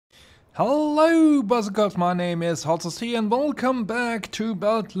Hello, Buzzcocks, my name is Halsey and welcome back to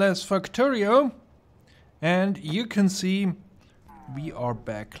Beltless Factorio. And you can see we are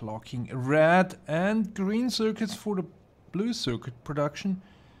backlocking red and green circuits for the blue circuit production.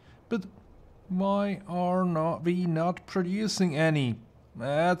 But why are we not producing any?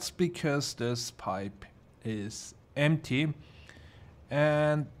 That's because this pipe is empty.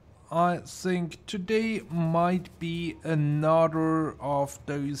 And I think today might be another of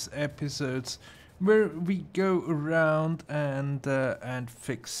those episodes where we go around and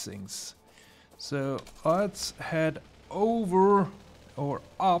fix things. So let's head over or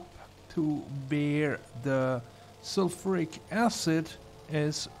up to where the sulfuric acid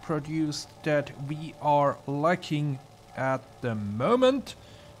is produced that we are lacking at the moment,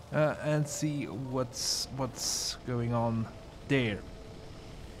 and see what's going on there.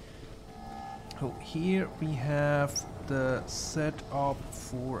 So here we have the setup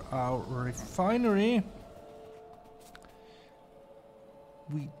for our refinery.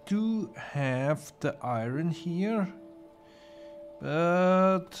 We do have the iron here,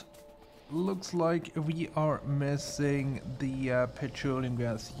 but looks like we are missing the petroleum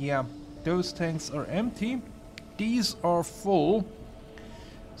gas. Yeah, those tanks are empty. These are full.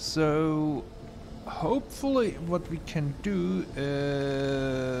 So hopefully what we can do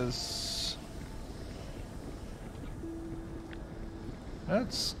is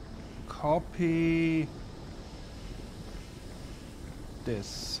let's copy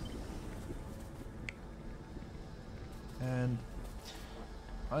this, and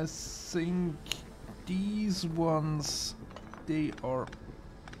I think these ones, they are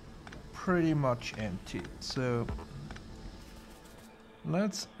pretty much empty, so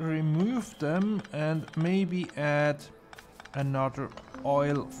let's remove them and maybe add another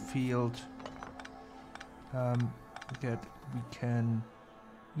oil field that we can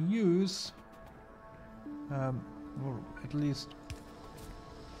use, or at least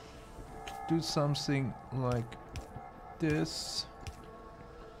do something like this,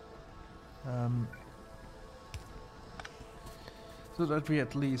 so that we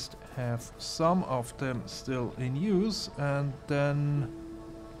at least have some of them still in use, and then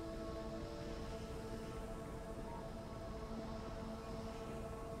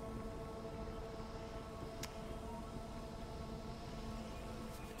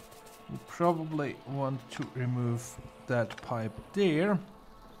we probably want to remove that pipe there,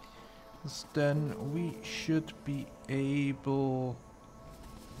 because then we should be able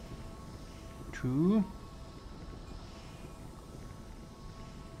to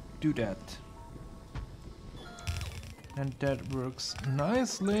do that. And that works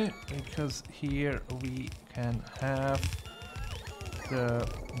nicely, because here we can have the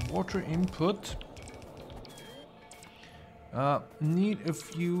water input. Need a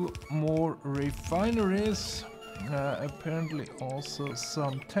few more refineries, apparently also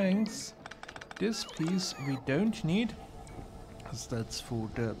some tanks. This piece we don't need, because that's for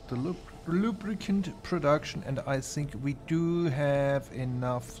the lubricant production, and I think we do have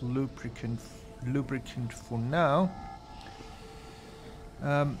enough lubricant for now.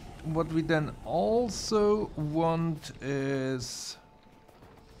 What we then also want is,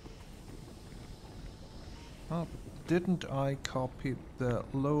 oh, didn't I copy the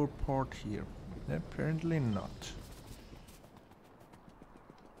lower part here? Apparently not.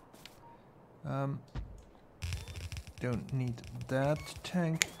 Don't need that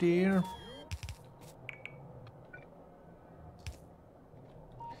tank there.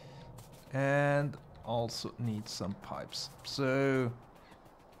 And also need some pipes. So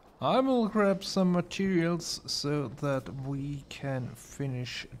I will grab some materials so that we can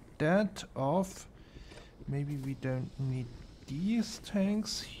finish that off. Maybe we don't need these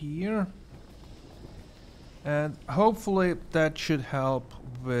tanks here. And hopefully that should help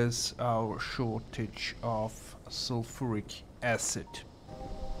with our shortage of sulfuric acid.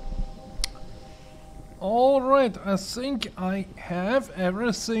 Alright, I think I have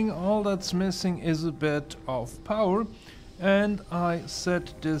everything. All that's missing is a bit of power. And I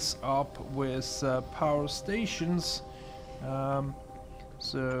set this up with power stations.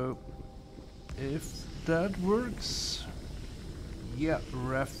 So if that works, yeah,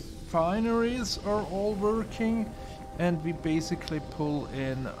 refineries are all working, and we basically pull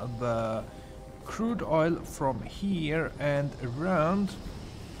in the crude oil from here and around,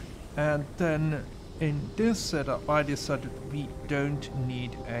 and then in this setup I decided we don't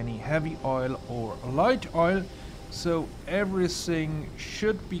need any heavy oil or light oil, so everything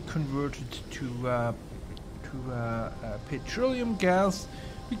should be converted to petroleum gas,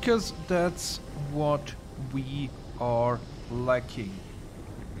 because that's what we are lacking.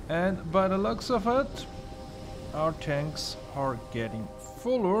 And by the looks of it, our tanks are getting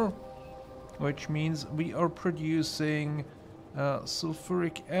fuller, which means we are producing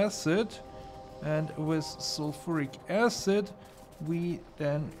sulfuric acid, and with sulfuric acid we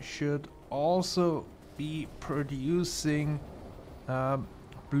then should also be producing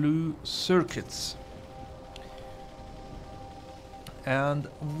blue circuits. And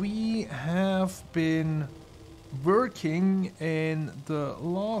we have been working in the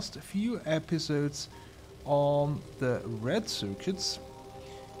last few episodes on the red circuits,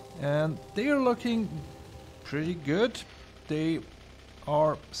 and they are looking pretty good. They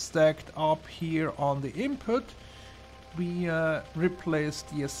are stacked up here on the input. We replaced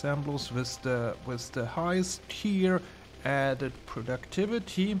the assemblers with the highest tier, added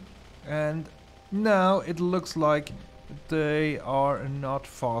productivity, and now it looks like they are not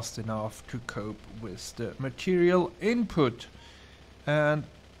fast enough to cope with the material input. And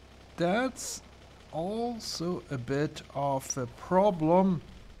that's also a bit of a problem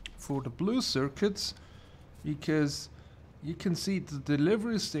for the blue circuits, because you can see the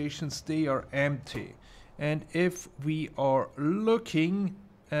delivery stations, they are empty. And if we are looking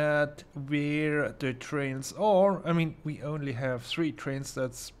at where the trains are, I mean, we only have 3 trains,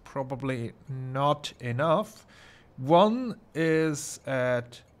 that's probably not enough. One is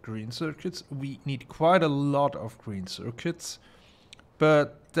at green circuits. We need quite a lot of green circuits,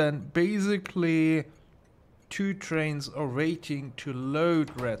 but then basically 2 trains are waiting to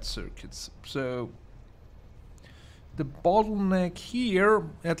load red circuits. So the bottleneck here,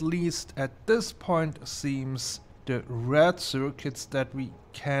 at least at this point, seems the red circuits, that we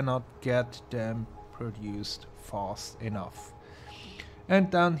cannot get them produced fast enough. And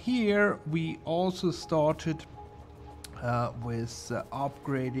down here we also started with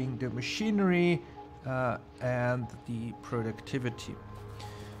upgrading the machinery and the productivity.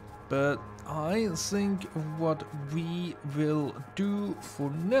 But I think what we will do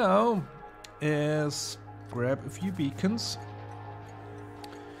for now is grab a few beacons.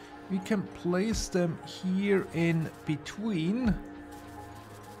 We can place them here in between.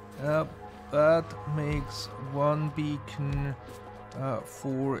 That makes 1 beacon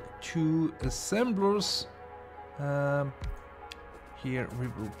for 2 assemblers. Here we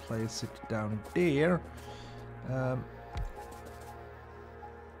will place it down there,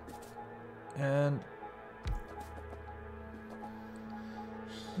 and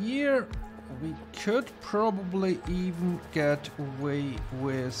here we could probably even get away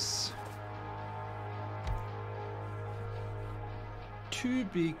with 2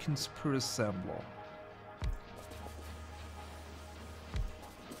 beacons per assembler.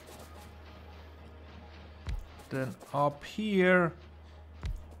 Then up here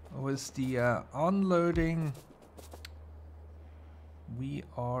with the unloading, we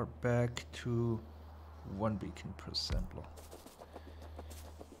are back to 1 beacon per assembler.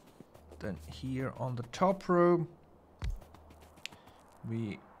 Then here on the top row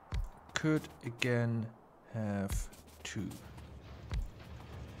we could again have 2.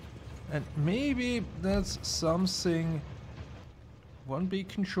 And maybe that's something, 1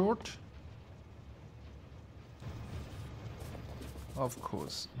 beacon short. Of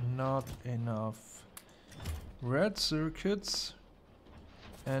course, not enough red circuits,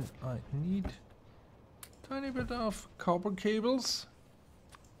 and I need a tiny bit of copper cables.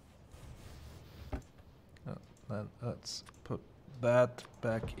 Then let's put that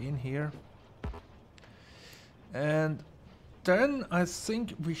back in here. And then I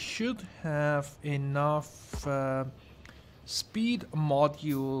think we should have enough speed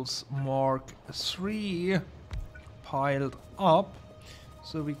modules Mark III piled up,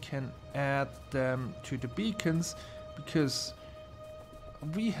 so we can add them to the beacons, because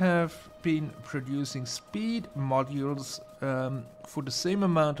we have been producing speed modules for the same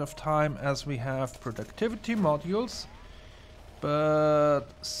amount of time as we have productivity modules, but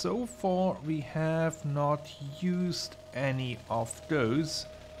so far we have not used any of those.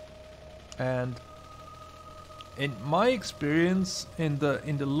 And in my experience, in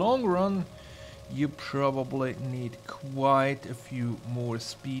the long run, you probably need quite a few more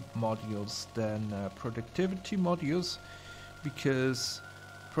speed modules than productivity modules, because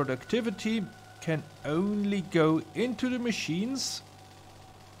productivity can only go into the machines,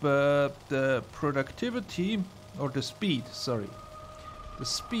 but the productivity, or the speed, sorry, the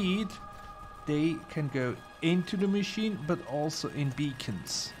speed, they can go into the machine but also in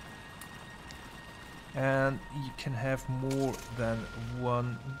beacons. And you can have more than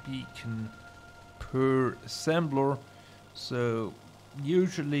 1 beacon per assembler, so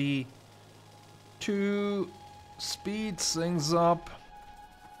usually 2 speeds things up,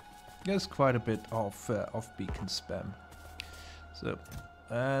 there's quite a bit of beacon spam. So,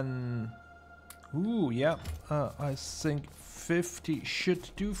 and ooh, yeah, I think 50 should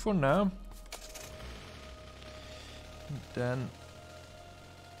do for now. Then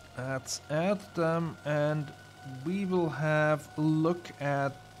let's add them, and we will have a look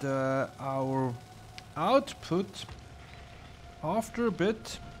at our output after a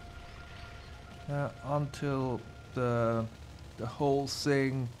bit, until the whole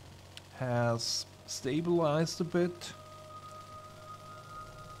thing has stabilized a bit.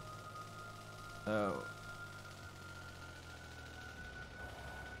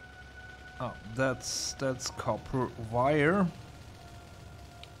 Oh, that's copper wire.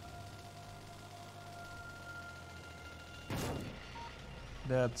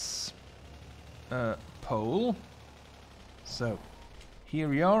 That's a pole. So here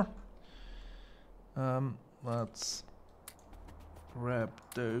we are. Let's grab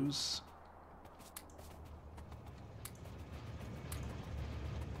those.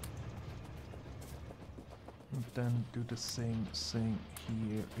 And then do the same thing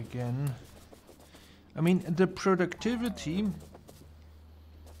here again. I mean, the productivity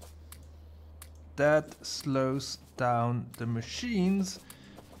that slows down the machines,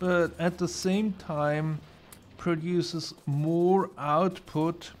 but at the same time produces more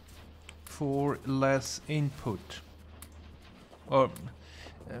output for less input. Or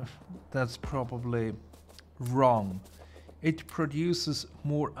that's probably wrong. It produces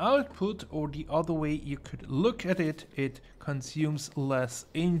more output, or the other way you could look at it, it consumes less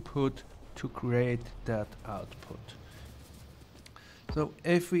input to create that output. So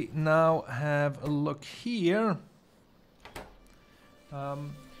if we now have a look here,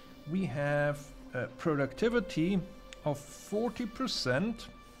 we have a productivity of 40%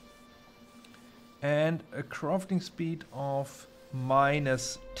 and a crafting speed of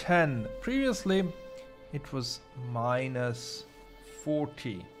 -10. Previously it was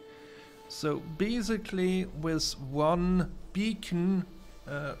 -40. So basically with one beacon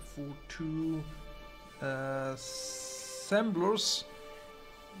for 2 assemblers,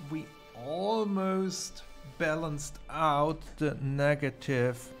 we almost balanced out the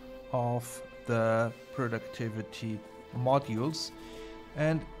negative of the productivity modules,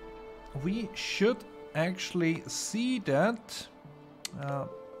 and we should actually see that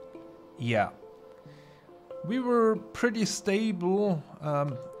yeah, we were pretty stable.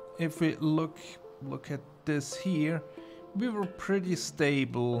 If we look at this here, we were pretty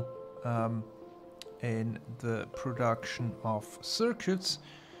stable in the production of circuits.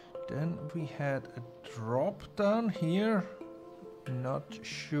 Then we had a drop down here, not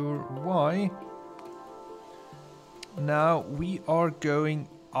sure why. Now we are going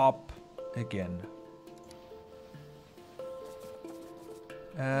up again,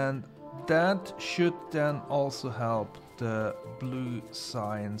 and that should then also help the blue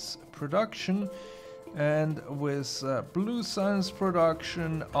science production. And with blue science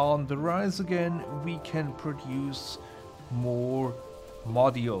production on the rise again, we can produce more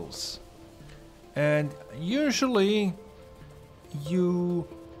modules. And usually you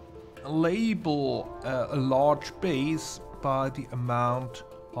label a large base by the amount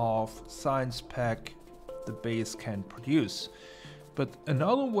of science pack the base can produce. But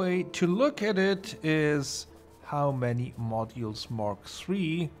another way to look at it is how many modules Mark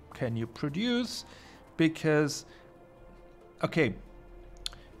III can you produce? Because, okay,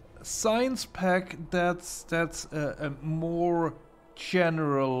 science pack, that's a more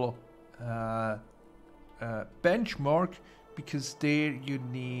general benchmark, because there you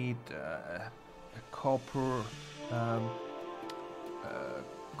need copper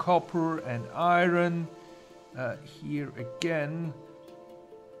and iron. Here again,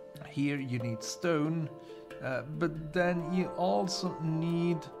 here you need stone, but then you also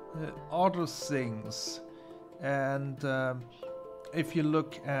need other things. And if you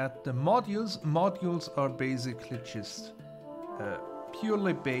look at the modules are basically just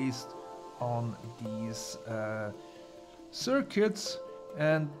purely based on these circuits,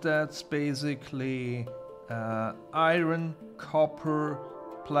 and that's basically iron, copper,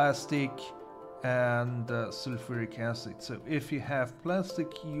 plastic, and sulfuric acid. So if you have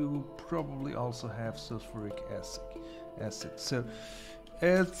plastic, you probably also have sulfuric acid. So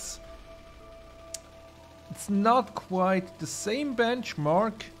it's not quite the same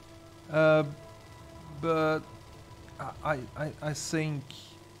benchmark, but I think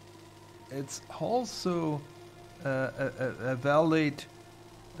it's also a valid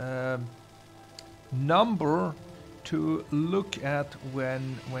number to look at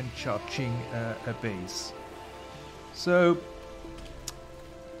when judging a base. So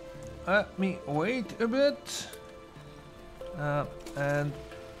let me wait a bit. And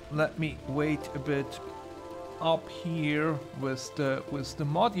let me wait a bit up here with the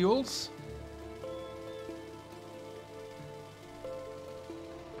modules.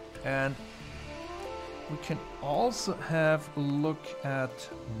 And we can also have a look at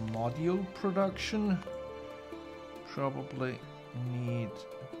module production. Probably need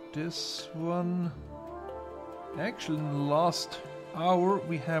this one. Actually, in the last hour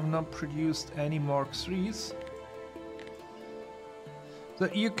we have not produced any Mark IIIs. So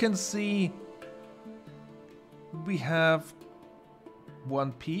you can see we have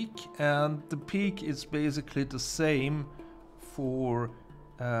one peak, and the peak is basically the same for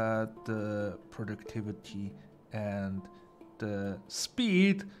the productivity and the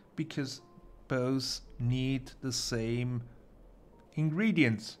speed, because both need the same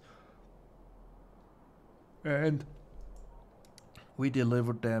ingredients. And we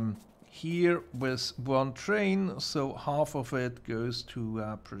deliver them here with one train, so half of it goes to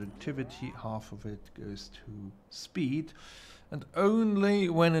productivity, half of it goes to speed, and only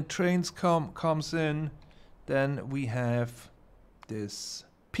when a train comes in, then we have this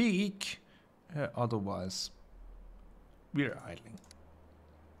peak, otherwise we're idling.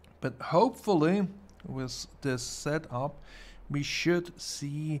 But hopefully with this setup we should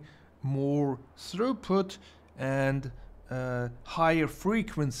see more throughput and higher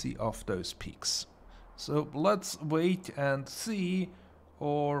frequency of those peaks. So let's wait and see,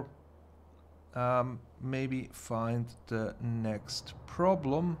 or maybe find the next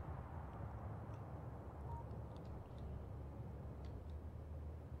problem.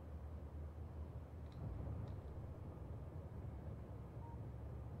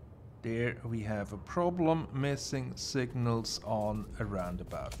 There we have a problem, missing signals on a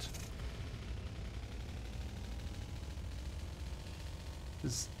roundabout.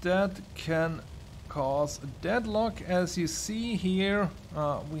 That can cause a deadlock. As you see here,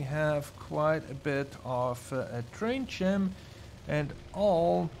 we have quite a bit of a train jam, and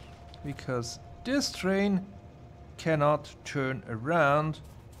all because this train cannot turn around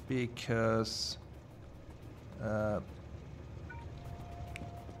because of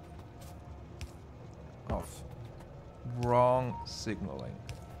wrong signaling.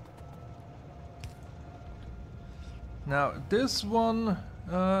 Now this one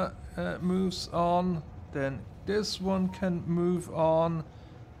moves on, then this one can move on,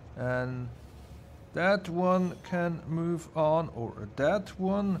 and that one can move on, or that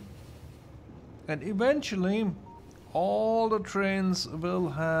one, and eventually all the trains will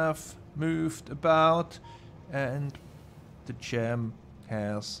have moved about and the jam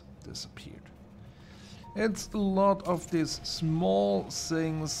has disappeared. It's a lot of these small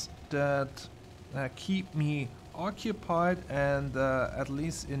things that keep me occupied, and at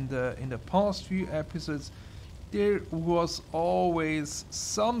least in the past few episodes there was always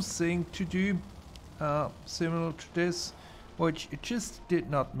something to do similar to this, which just did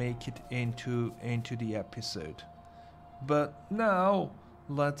not make it into the episode. But now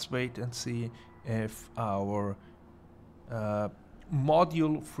let's wait and see if our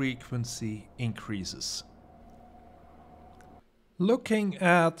module frequency increases. Looking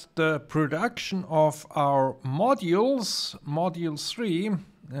at the production of our modules, module 3,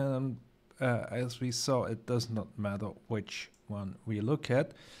 as we saw, it does not matter which one we look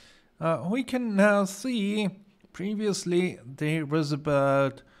at. We can now see previously there was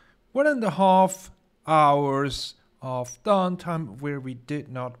about 1.5 hours of downtime where we did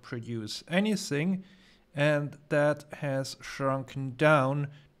not produce anything, and that has shrunken down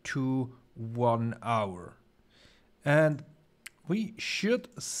to 1 hour. And we should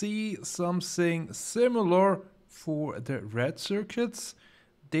see something similar for the red circuits.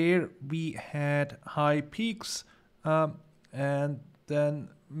 There we had high peaks, and then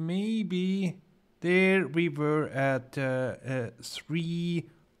maybe there we were at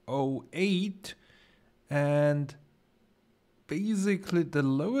 308, and basically the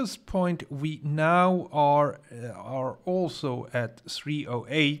lowest point we now are also at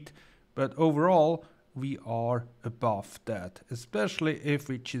 308, but overall we are above that, especially if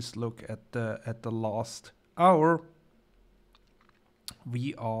we just look at the last hour.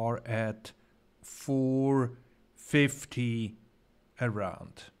 We are at 450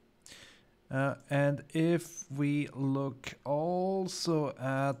 around. And if we look also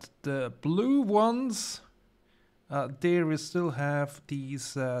at the blue ones, there we still have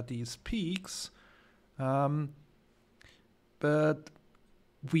these peaks, but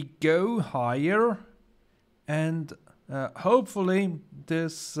we go higher, and hopefully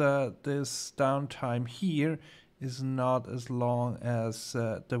this downtime here is not as long as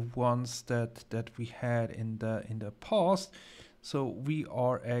the ones that we had in the past. So we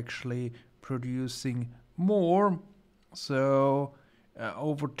are actually producing more. So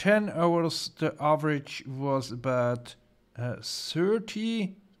over 10 hours, the average was about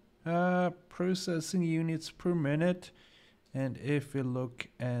 30 processing units per minute. And if we look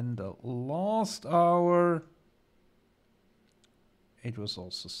in the last hour, it was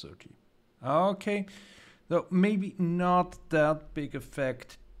also 30. Okay, so maybe not that big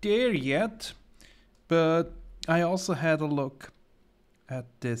effect there yet, but I also had a look at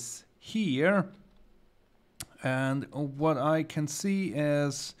this here, and what I can see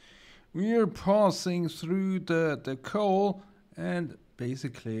is we are passing through the coal, and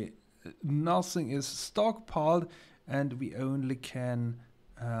basically nothing is stockpiled, and we only can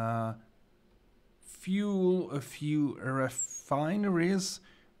fuel a few refineries,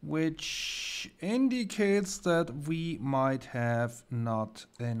 which indicates that we might have not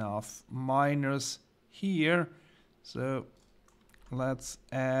enough miners here. So let's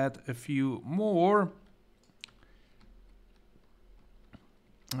add a few more.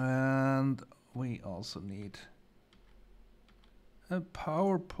 And we also need a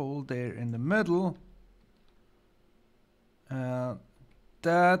power pole there in the middle.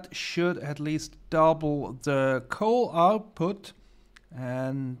 That should at least double the coal output,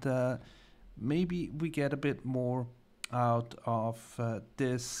 and maybe we get a bit more out of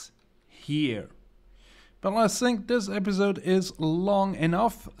this here. But I think this episode is long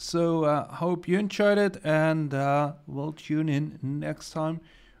enough, so hope you enjoyed it, and we'll tune in next time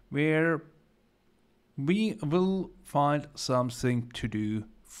where we will find something to do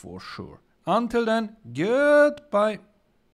for sure. Until then, goodbye.